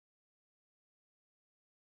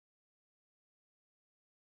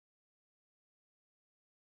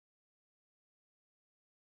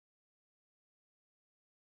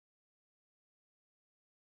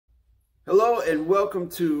Hello and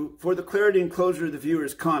welcome to For the Clarity and Closure of the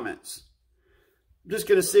Viewer's Comments. I'm just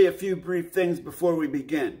going to say a few brief things before we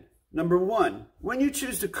begin. Number one, when you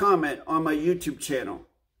choose to comment on my YouTube channel,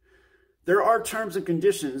 there are terms and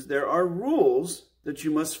conditions, there are rules that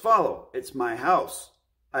you must follow. It's my house.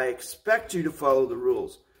 I expect you to follow the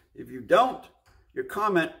rules. If you don't, your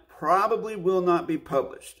comment probably will not be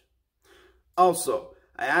published. Also,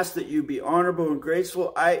 I ask that you be honorable and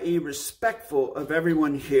graceful, i.e. respectful of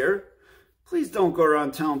everyone here. Please don't go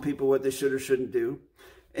around telling people what they should or shouldn't do.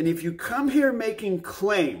 And if you come here making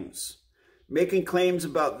claims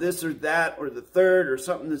about this or that or the third or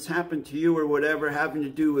something that's happened to you or whatever having to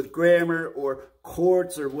do with grammar or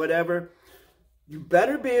courts or whatever, you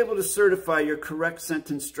better be able to certify your correct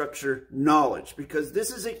sentence structure knowledge, because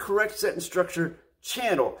this is a correct sentence structure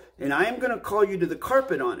channel and I am going to call you to the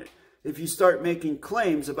carpet on it if you start making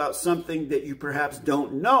claims about something that you perhaps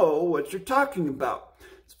don't know what you're talking about.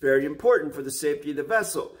 It's very important for the safety of the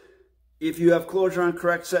vessel. If you have closure on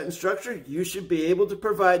correct sentence structure, you should be able to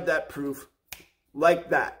provide that proof like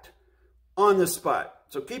that, on the spot.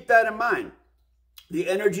 So keep that in mind. The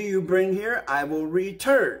energy you bring here, I will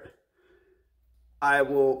return. I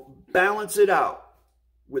will balance it out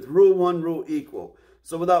with Rule 1, Rule Equal.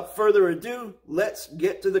 So without further ado, let's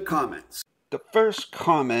get to the comments. The first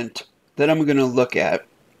comment that I'm going to look at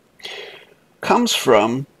comes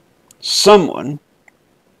from someone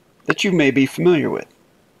that you may be familiar with.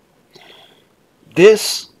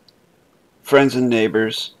 This, friends and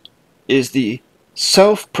neighbors, is the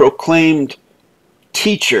self-proclaimed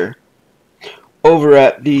teacher over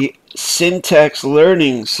at the Syntax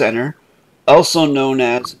Learning Center, also known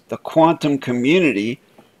as the Quantum Community,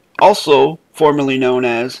 also formerly known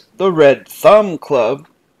as the Red Thumb Club,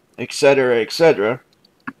 etc., etc.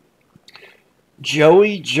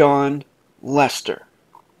 Joey John Lester,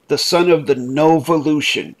 the son of the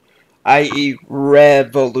Novolution, i.e.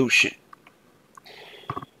 revolution.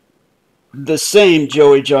 The same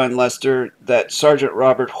Joey John Lester that Sergeant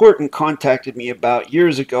Robert Horton contacted me about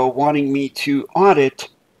years ago, wanting me to audit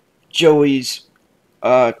Joey's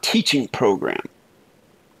teaching program,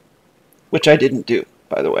 which I didn't do,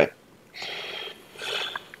 by the way.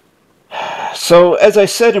 So, as I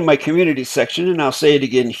said in my community section, and I'll say it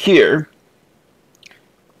again here,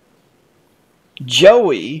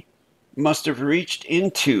 Joey must have reached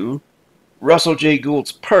into Russell J.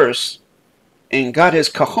 Gould's purse and got his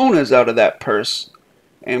cojones out of that purse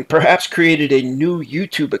and perhaps created a new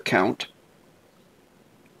YouTube account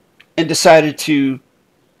and decided to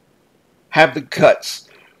have the guts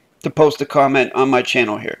to post a comment on my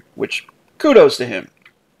channel here, which kudos to him.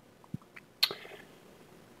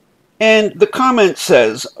 And the comment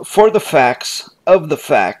says, for the facts of the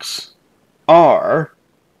facts are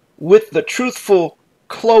with the truthful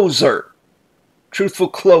closer,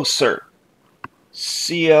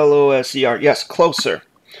 C-L-O-S-E-R, yes, closer,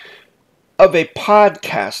 of a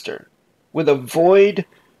podcaster with a void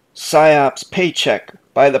psyops paycheck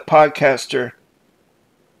by the podcaster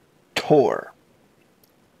Tor.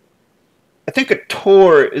 I think a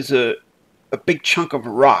Tor is a big chunk of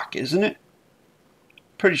rock, isn't it?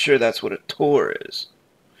 Pretty sure that's what a Tor is.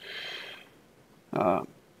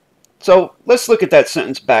 So let's look at that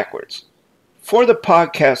sentence backwards. For the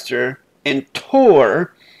podcaster and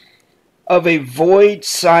Tor of a void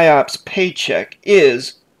psyops paycheck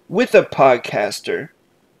is with a podcaster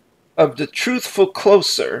of the truthful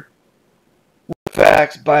closer with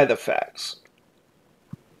facts by the facts.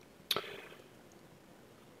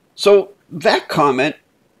 So that comment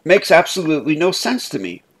makes absolutely no sense to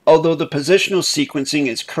me. Although the positional sequencing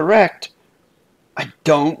is correct, I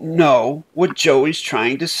don't know what Joey's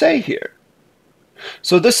trying to say here.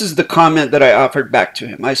 So this is the comment that I offered back to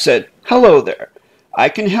him. I said, hello there. I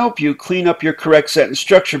can help you clean up your correct sentence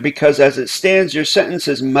structure because as it stands, your sentence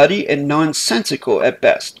is muddy and nonsensical at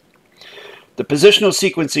best. The positional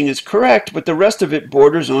sequencing is correct, but the rest of it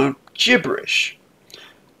borders on gibberish.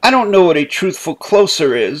 I don't know what a truthful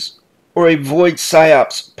closer is, or a void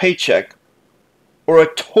psyops paycheck, or a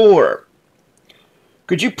Tor.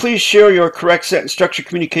 Could you please share your correct sentence structure,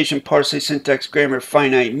 communication, parse, syntax, grammar,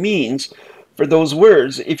 finite means for those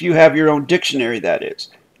words if you have your own dictionary, that is?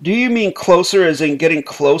 Do you mean closer as in getting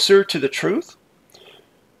closer to the truth?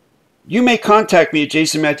 You may contact me at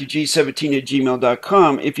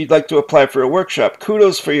jasonmatthewg17@gmail.com if you'd like to apply for a workshop.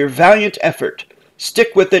 Kudos for your valiant effort.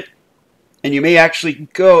 Stick with it, and you may actually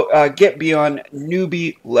get beyond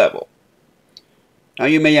newbie level. Now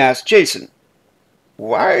you may ask, Jason,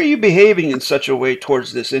 why are you behaving in such a way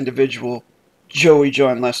towards this individual, Joey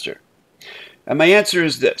John Lester? And my answer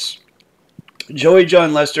is this. Joey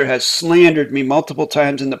John Lester has slandered me multiple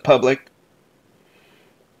times in the public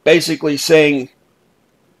basically saying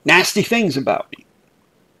nasty things about me.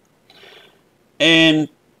 And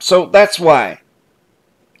so that's why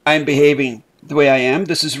I'm behaving the way I am.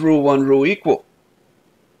 This is rule 1, rule equal.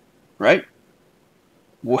 Right?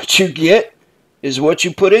 What you get is what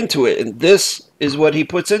you put into it. And this is what he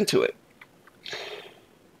puts into it.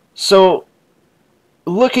 So,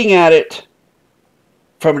 looking at it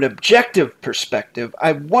from an objective perspective,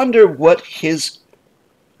 I wonder what his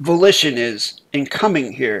volition is in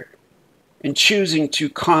coming here and choosing to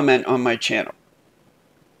comment on my channel.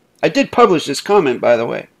 I did publish this comment, by the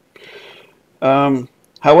way.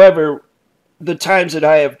 However, the times that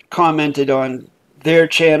I have commented on their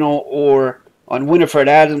channel or on Winifred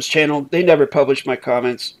Adams' channel, they never publish my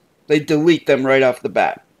comments. They delete them right off the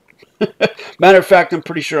bat. Matter of fact, I'm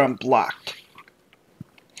pretty sure I'm blocked.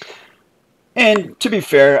 And to be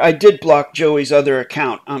fair, I did block Joey's other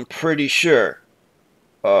account, I'm pretty sure.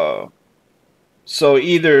 So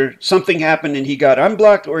either something happened and he got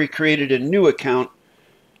unblocked, or he created a new account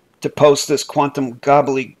to post this quantum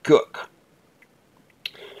gobbledygook.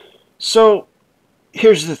 So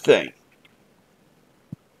here's the thing.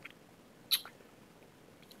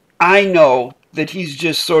 I know that he's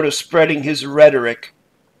just sort of spreading his rhetoric,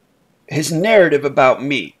 his narrative about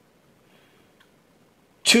me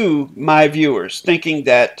to my viewers, thinking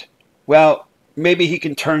that, well, maybe he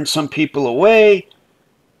can turn some people away.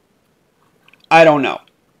 I don't know.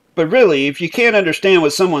 But really, if you can't understand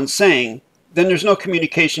what someone's saying, then there's no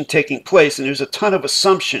communication taking place, and there's a ton of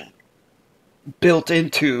assumption built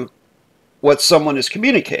into what someone is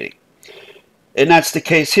communicating. And that's the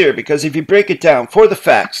case here, because if you break it down for the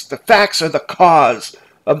facts are the cause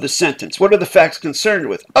of the sentence. What are the facts concerned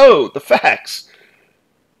with? Oh, the facts.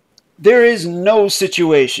 There is no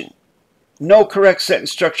situation, no correct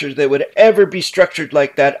sentence structure that would ever be structured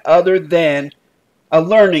like that other than a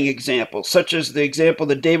learning example, such as the example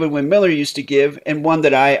that David-WYNN Miller used to give, and one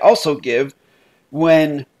that I also give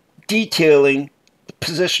when detailing the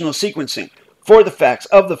positional sequencing. For the facts,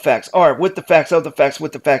 of the facts, are, with the facts, of the facts,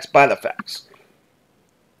 with the facts, by the facts.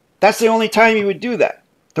 That's the only time you would do that.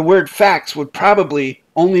 The word facts would probably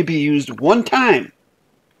only be used one time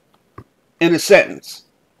in a sentence.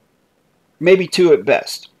 Maybe two at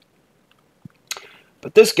best.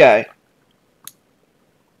 But this guy,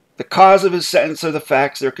 the cause of his sentence are the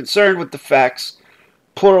facts. They're concerned with the facts.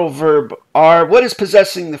 Plural verb are. What is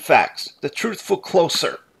possessing the facts? The truthful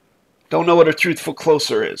closer. Don't know what a truthful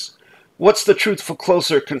closer is. What's the truthful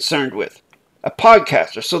closer concerned with? A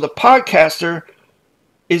podcaster. So the podcaster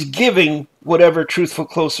is giving whatever truthful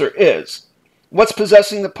closer is. What's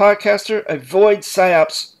possessing the podcaster? A void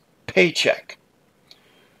psyops paycheck.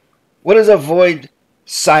 What is a void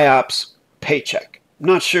psyops paycheck? I'm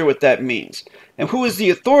not sure what that means. And who is the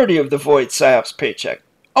authority of the void psyops paycheck?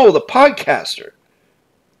 Oh, the podcaster.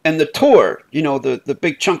 And the Tor, you know, the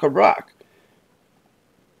big chunk of rock.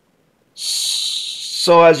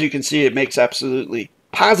 So as you can see, it makes absolutely,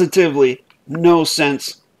 positively no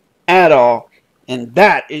sense at all. And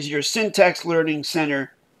that is your Syntax Learning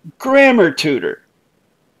Center grammar tutor.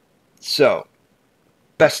 So,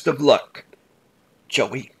 best of luck,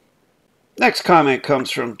 Joey. Next comment comes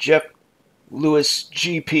from Jeff Lewis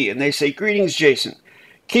GP, and they say, "Greetings, Jason.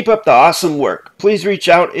 Keep up the awesome work. Please reach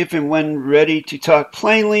out if and when ready to talk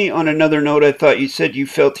plainly. On another note, I thought you said you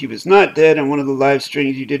felt he was not dead on one of the live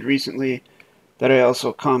streams you did recently that I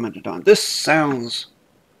also commented on." This sounds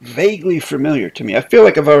vaguely familiar to me. I feel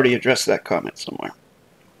like I've already addressed that comment somewhere.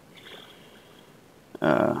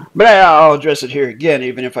 But I'll address it here again,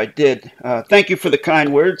 even if I did. Thank you for the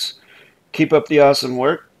kind words. Keep up the awesome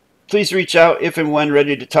work. Please reach out if and when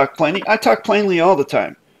ready to talk plainly. I talk plainly all the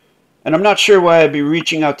time. And I'm not sure why I'd be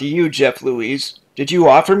reaching out to you, Jeff Louise. Did you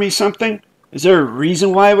offer me something? Is there a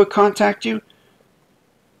reason why I would contact you?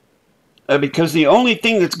 Because the only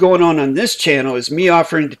thing that's going on this channel is me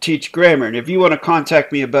offering to teach grammar. And if you want to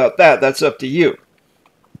contact me about that, that's up to you.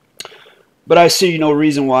 But I see no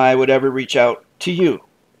reason why I would ever reach out to you.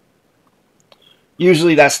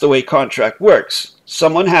 Usually that's the way contract works.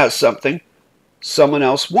 Someone has something. Someone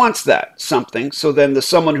else wants that something. So then the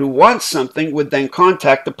someone who wants something would then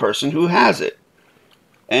contact the person who has it.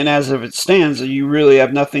 And as of it stands, you really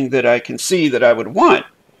have nothing that I can see that I would want.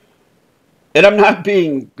 And I'm not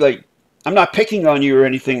being like, I'm not picking on you or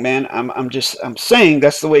anything, man. I'm saying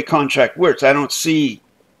that's the way contract works. I don't see,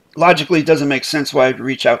 logically it doesn't make sense why I'd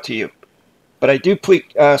reach out to you. But I do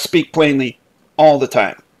speak plainly all the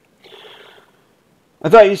time. I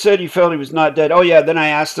thought you said you felt he was not dead. Oh yeah, then I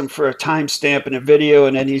asked him for a timestamp in a video,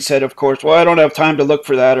 and then he said, of course, well, I don't have time to look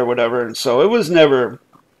for that or whatever. And so it was never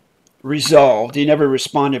resolved. He never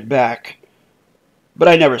responded back. But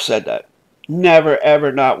I never said that. never,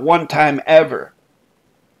 ever, not one time ever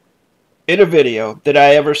in a video did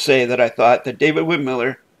I ever say that I thought that David Wynn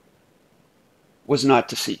Miller was not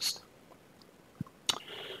deceased.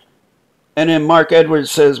 And then Mark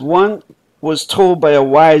Edwards says, one was told by a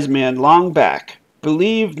wise man long back,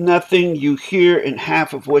 believe nothing you hear and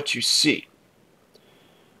half of what you see.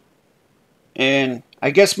 And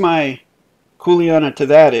I guess my Juliana to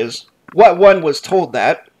that is, what one was told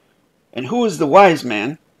that, and who is the wise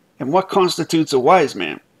man, and what constitutes a wise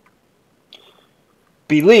man?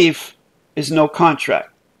 Belief is no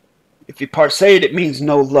contract. If you parse it, it means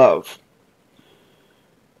no love.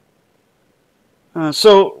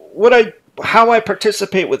 So how I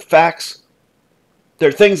participate with facts,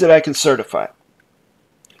 they're things that I can certify.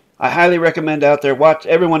 I highly recommend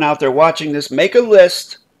everyone out there watching this, make a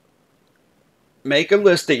list. Make a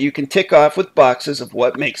list that you can tick off with boxes of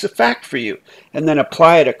what makes a fact for you, and then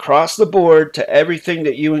apply it across the board to everything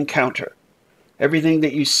that you encounter, everything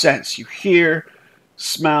that you sense, you hear,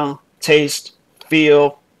 smell, taste,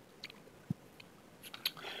 feel,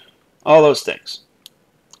 all those things,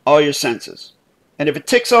 all your senses. And if it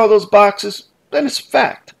ticks all those boxes, then it's a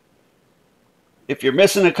fact. If you're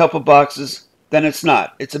missing a couple boxes, then it's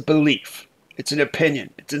not. It's a belief. It's an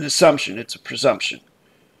opinion. It's an assumption. It's a presumption.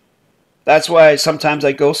 That's why sometimes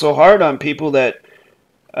I go so hard on people that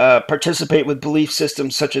participate with belief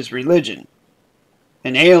systems such as religion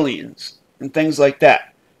and aliens and things like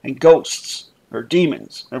that, and ghosts or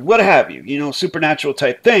demons or what have you, supernatural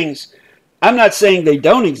type things. I'm not saying they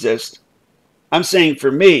don't exist. I'm saying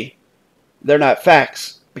for me, they're not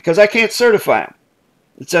facts because I can't certify them.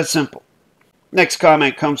 It's that simple. Next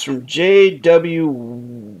comment comes from J.W.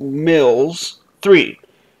 Mills 3.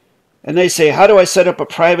 And they say, how do I set up a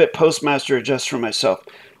private postmaster address for myself?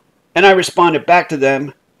 And I responded back to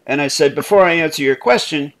them, and I said, before I answer your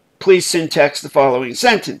question, please syntax the following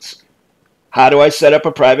sentence. How do I set up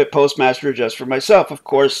a private postmaster address for myself? Of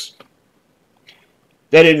course,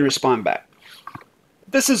 they didn't respond back.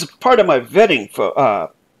 This is part of my vetting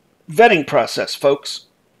process, folks.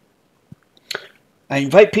 I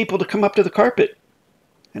invite people to come up to the carpet.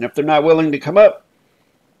 And if they're not willing to come up,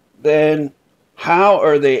 then how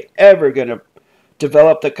are they ever going to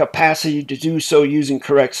develop the capacity to do so using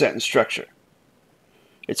correct sentence structure?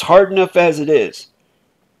 It's hard enough as it is.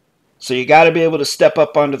 So you got to be able to step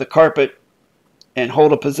up onto the carpet and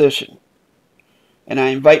hold a position. And I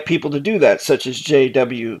invite people to do that, such as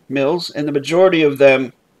J.W. Mills, and the majority of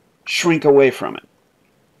them shrink away from it.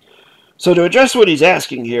 So to address what he's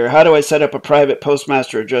asking here, how do I set up a private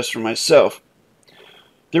postmaster address for myself?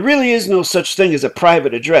 There really is no such thing as a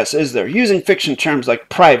private address, is there? Using fiction terms like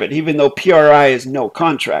private, even though PRI is no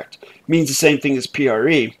contract, means the same thing as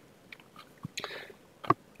PRE.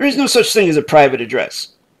 There is no such thing as a private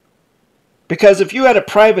address. Because if you had a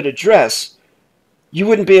private address, you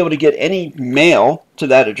wouldn't be able to get any mail to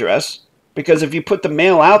that address. Because if you put the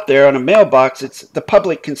mail out there on a mailbox, the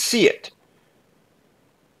public can see it.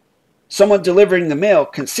 Someone delivering the mail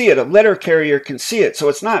can see it. A letter carrier can see it. So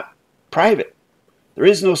it's not private. There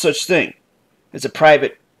is no such thing as a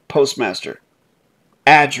private postmaster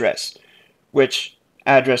address, which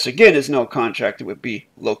address again is no contract. It would be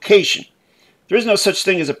location. There is no such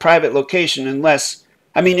thing as a private location unless,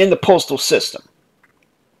 in the postal system.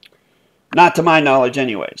 Not to my knowledge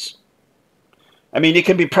anyways. It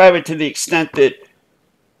can be private to the extent that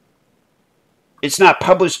it's not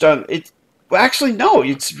published on it. Well, actually, no,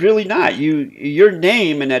 it's really not. Your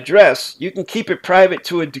name and address, you can keep it private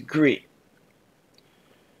to a degree.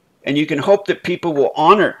 And you can hope that people will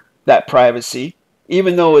honor that privacy,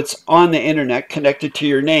 even though it's on the internet, connected to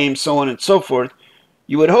your name, so on and so forth.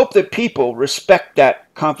 You would hope that people respect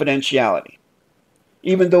that confidentiality,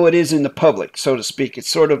 even though it is in the public, so to speak. It's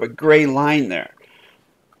sort of a gray line there.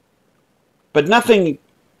 But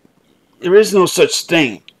there is no such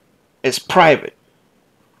thing as private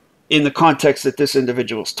in the context that this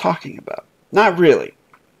individual is talking about. Not really.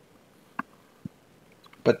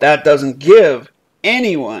 But that doesn't give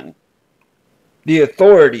anyone the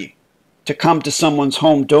authority to come to someone's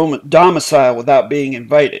home domicile without being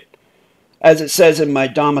invited. As it says in my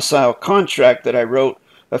domicile contract that I wrote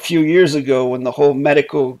a few years ago when the whole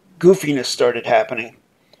medical goofiness started happening,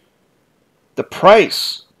 the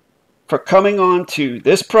price for coming on to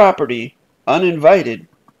this property uninvited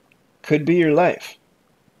could be your life.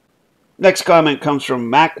 Next comment comes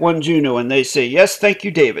from Mac1 Juno, and they say, yes, thank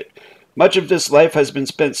you, David. Much of this life has been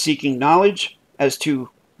spent seeking knowledge as to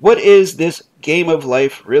what is this game of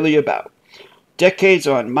life really about. Decades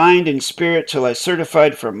on mind and spirit till I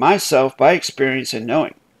certified for myself by experience and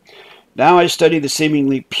knowing. Now I study the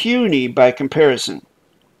seemingly puny by comparison.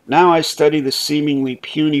 Now I study the seemingly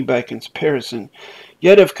puny by comparison,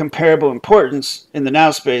 yet of comparable importance in the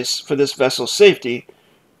now space for this vessel's safety.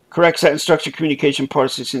 Correct sentence structure, communication,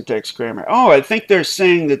 parsing, syntax, grammar. Oh, I think they're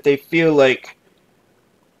saying that they feel like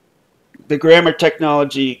the grammar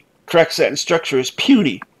technology, correct sentence structure is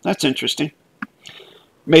puny. That's interesting.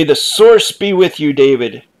 May the source be with you,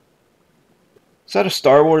 David. Is that a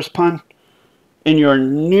Star Wars pun? In your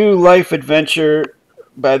new life adventure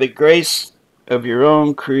by the grace of your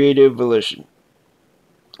own creative volition.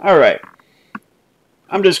 All right.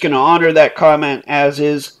 I'm just going to honor that comment as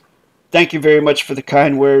is. Thank you very much for the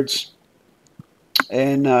kind words.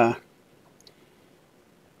 And,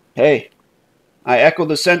 hey, I echo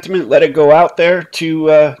the sentiment. Let it go out there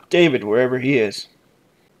to David, wherever he is.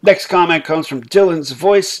 Next comment comes from Dylan's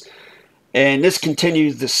Voice. And this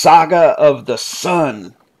continues the saga of the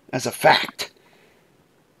sun as a fact.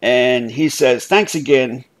 And he says, thanks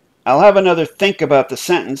again. I'll have another think about the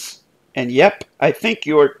sentence. And yep, I think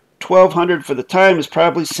your 1200 for the time is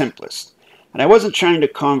probably simplest. And I wasn't trying to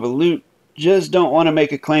convolute, just don't want to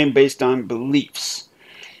make a claim based on beliefs.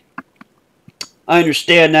 I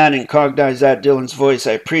understand that and cognize that, Dylan's Voice.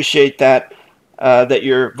 I appreciate that, that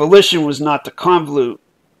your volition was not to convolute.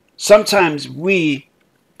 Sometimes we,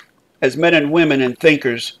 as men and women and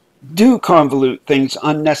thinkers, do convolute things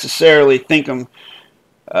unnecessarily, think them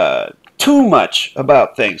too much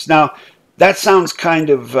about things. Now, that sounds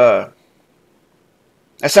kind of, that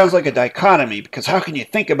sounds like a dichotomy, because how can you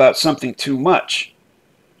think about something too much?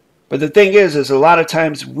 But the thing is a lot of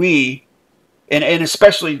times we, and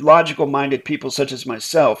especially logical-minded people such as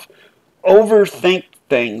myself, overthink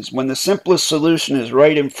things when the simplest solution is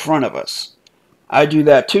right in front of us. I do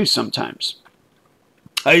that too sometimes.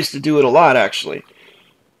 I used to do it a lot, actually.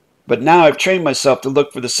 But now I've trained myself to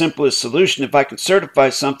look for the simplest solution. If I can certify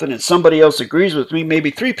something and somebody else agrees with me,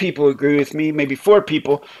 maybe 3 people agree with me, maybe 4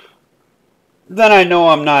 people, then I know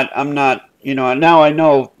I'm not, you know, now I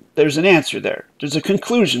know there's an answer there. There's a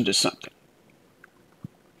conclusion to something.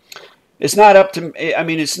 It's not up to, I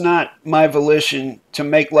mean, it's not my volition to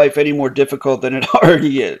make life any more difficult than it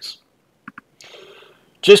already is.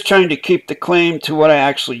 Just trying to keep the claim to what I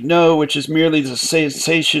actually know, which is merely the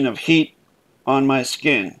sensation of heat on my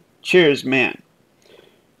skin. Cheers, man.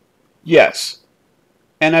 Yes.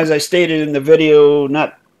 And as I stated in the video,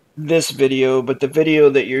 not this video, but the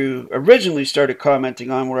video that you originally started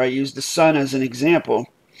commenting on, where I used the sun as an example,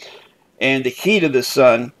 and the heat of the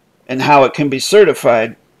sun, and how it can be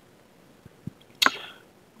certified,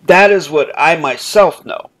 that is what I myself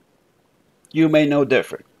know. You may know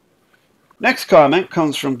different. Next comment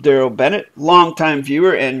comes from Daryl Bennett, longtime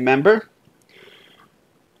viewer and member.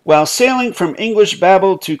 While sailing from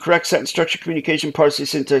English-babble to correct sentence structure, communication, parsing,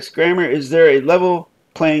 syntax, grammar, is there a level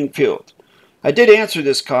playing field? I did answer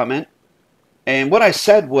this comment, and what I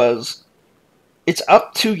said was, it's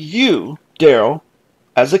up to you, Daryl,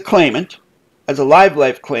 as a claimant, as a live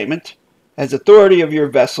life claimant, as authority of your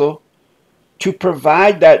vessel, to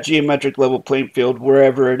provide that geometric level playing field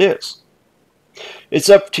wherever it is. It's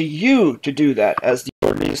up to you to do that as the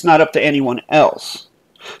authority. It's not up to anyone else.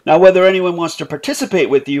 Now, whether anyone wants to participate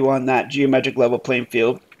with you on that geometric level playing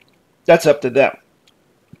field, that's up to them.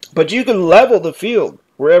 But you can level the field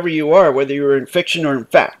wherever you are, whether you're in fiction or in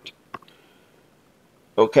fact.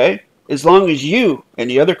 Okay? As long as you and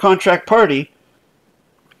the other contract party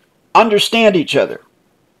understand each other.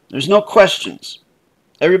 There's no questions.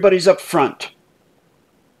 Everybody's up front.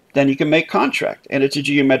 Then you can make contract, and it's a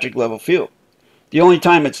geometric level field. The only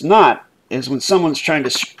time it's not is when someone's trying to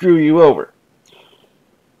screw you over.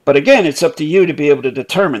 But again, it's up to you to be able to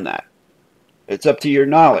determine that. It's up to your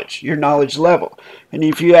knowledge level. And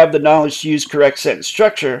if you have the knowledge to use correct sentence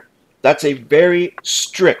structure, that's a very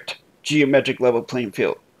strict geometric level playing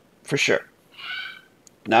field, for sure.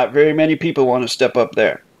 Not very many people want to step up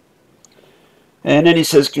there. And then he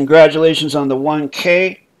says, congratulations on the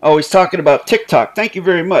 1K. Oh, he's talking about TikTok. Thank you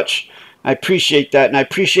very much. I appreciate that. And I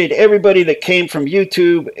appreciate everybody that came from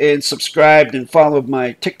YouTube and subscribed and followed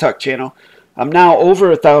my TikTok channel. I'm now over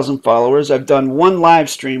 1,000 followers. I've done 1 live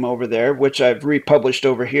stream over there, which I've republished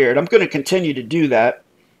over here. And I'm going to continue to do that.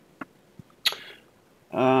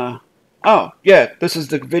 Oh, yeah, this is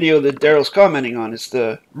the video that Daryl's commenting on. It's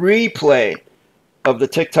the replay of the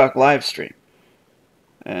TikTok live stream.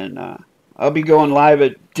 And I'll be going live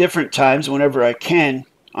at different times whenever I can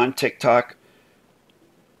on TikTok.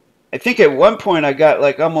 I think at one point I got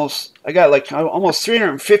like almost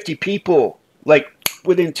 350 people like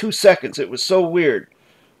within 2 seconds. It was so weird.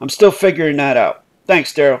 I'm still figuring that out.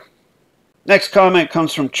 Thanks, Daryl. Next comment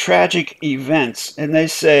comes from Tragic Events, and they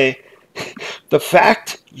say, the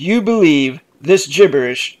fact you believe this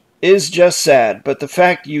gibberish is just sad, but the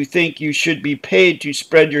fact you think you should be paid to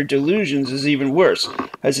spread your delusions is even worse.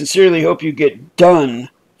 I sincerely hope you get done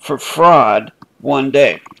for fraud one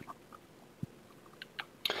day.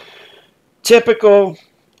 Typical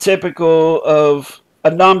of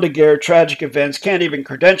a nom de guerre, tragic events, can't even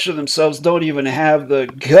credential themselves, don't even have the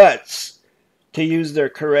guts to use their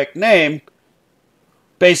correct name.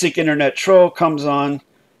 Basic internet troll comes on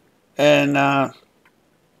and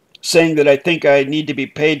saying that I think I need to be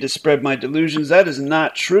paid to spread my delusions. That is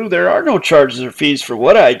not true. There are no charges or fees for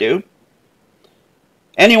what I do.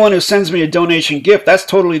 Anyone who sends me a donation gift, that's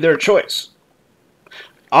totally their choice.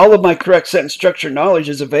 All of my correct sentence structure knowledge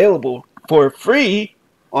is available for free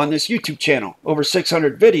on this YouTube channel. Over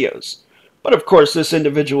 600 videos. But of course, this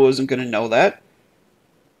individual isn't going to know that.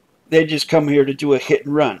 They just come here to do a hit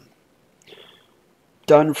and run.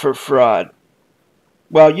 Done for fraud.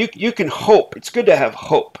 Well, you can hope. It's good to have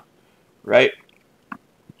hope, right?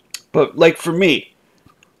 But like for me,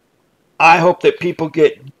 I hope that people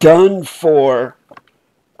get done for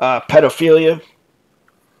pedophilia,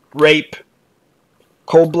 rape,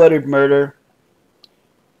 cold-blooded murder.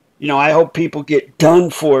 You know, I hope people get done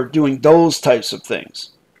for doing those types of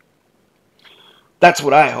things. That's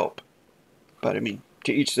what I hope. But I mean,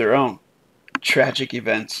 to each their own. Tragic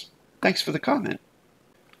events. Thanks for the comment.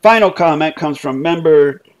 Final comment comes from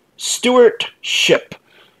member Stuart Ship.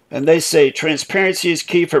 And they say, transparency is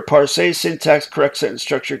key for PARSE, syntax, correct sentence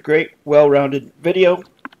structure. Great, well-rounded video.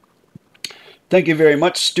 Thank you very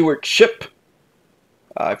much, Stuart Ship.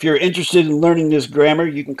 If you're interested in learning this grammar,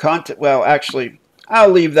 you can contact, well, actually, I'll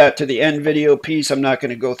leave that to the end video piece. I'm not going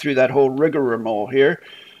to go through that whole rigmarole here.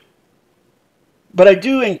 But I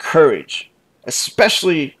do encourage,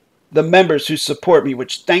 especially the members who support me,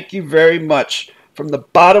 which thank you very much from the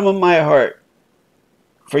bottom of my heart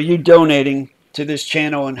for you donating to this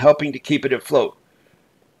channel and helping to keep it afloat.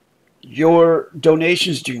 Your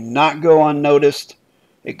donations do not go unnoticed.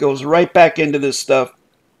 It goes right back into this stuff.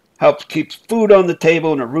 Helps keep food on the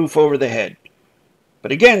table and a roof over the head.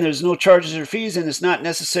 But again, there's no charges or fees, and it's not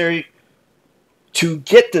necessary to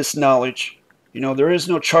get this knowledge. You know, there is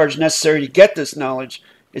no charge necessary to get this knowledge.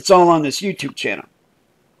 It's all on this YouTube channel.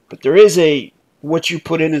 But there is a what you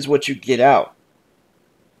put in is what you get out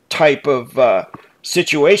type of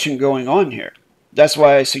situation going on here. That's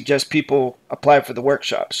why I suggest people apply for the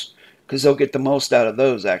workshops, because they'll get the most out of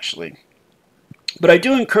those, actually. But I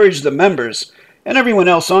do encourage the members and everyone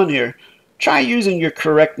else on here, try using your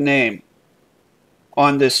correct name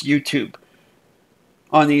on this YouTube,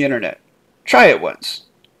 on the internet. Try it once.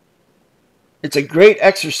 It's a great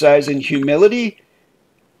exercise in humility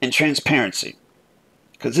and transparency.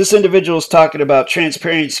 Because this individual is talking about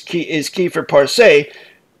transparency is key for PARSE.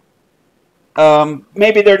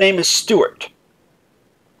 Maybe their name is Stuart.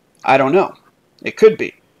 I don't know. It could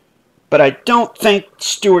be. But I don't think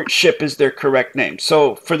stewardship is their correct name.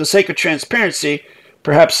 So for the sake of transparency,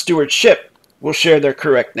 perhaps stewardship will share their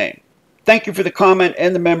correct name. Thank you for the comment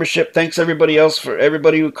and the membership. Thanks everybody else for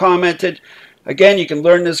everybody who commented. Again, you can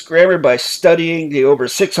learn this grammar by studying the over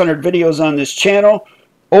 600 videos on this channel.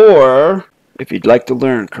 Or if you'd like to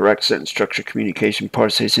learn correct sentence structure, communication,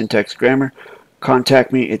 PARSE, syntax, grammar,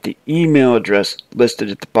 contact me at the email address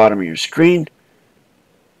listed at the bottom of your screen.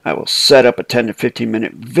 I will set up a 10 to 15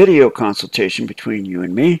 minute video consultation between you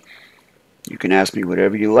and me. You can ask me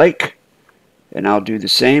whatever you like, and I'll do the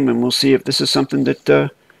same, and we'll see if this is something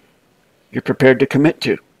that you're prepared to commit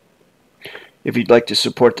to. If you'd like to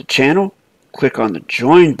support the channel, click on the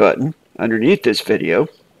join button underneath this video.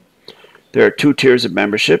 There are 2 tiers of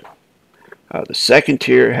membership. The second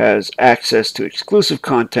tier has access to exclusive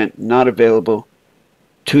content not available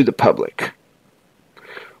to the public.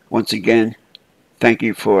 Once again, thank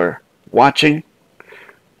you for watching.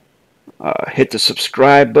 Hit the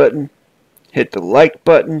subscribe button, hit the like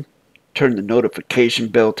button, turn the notification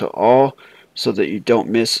bell to all so that you don't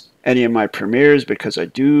miss any of my premieres, because I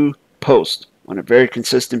do post on a very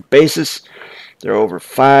consistent basis. There are over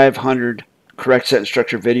 500 correct sentence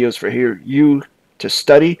structure videos for you to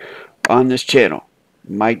study on this channel.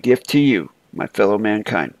 My gift to you, my fellow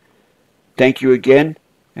mankind. Thank you again,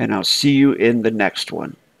 and I'll see you in the next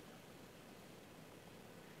one.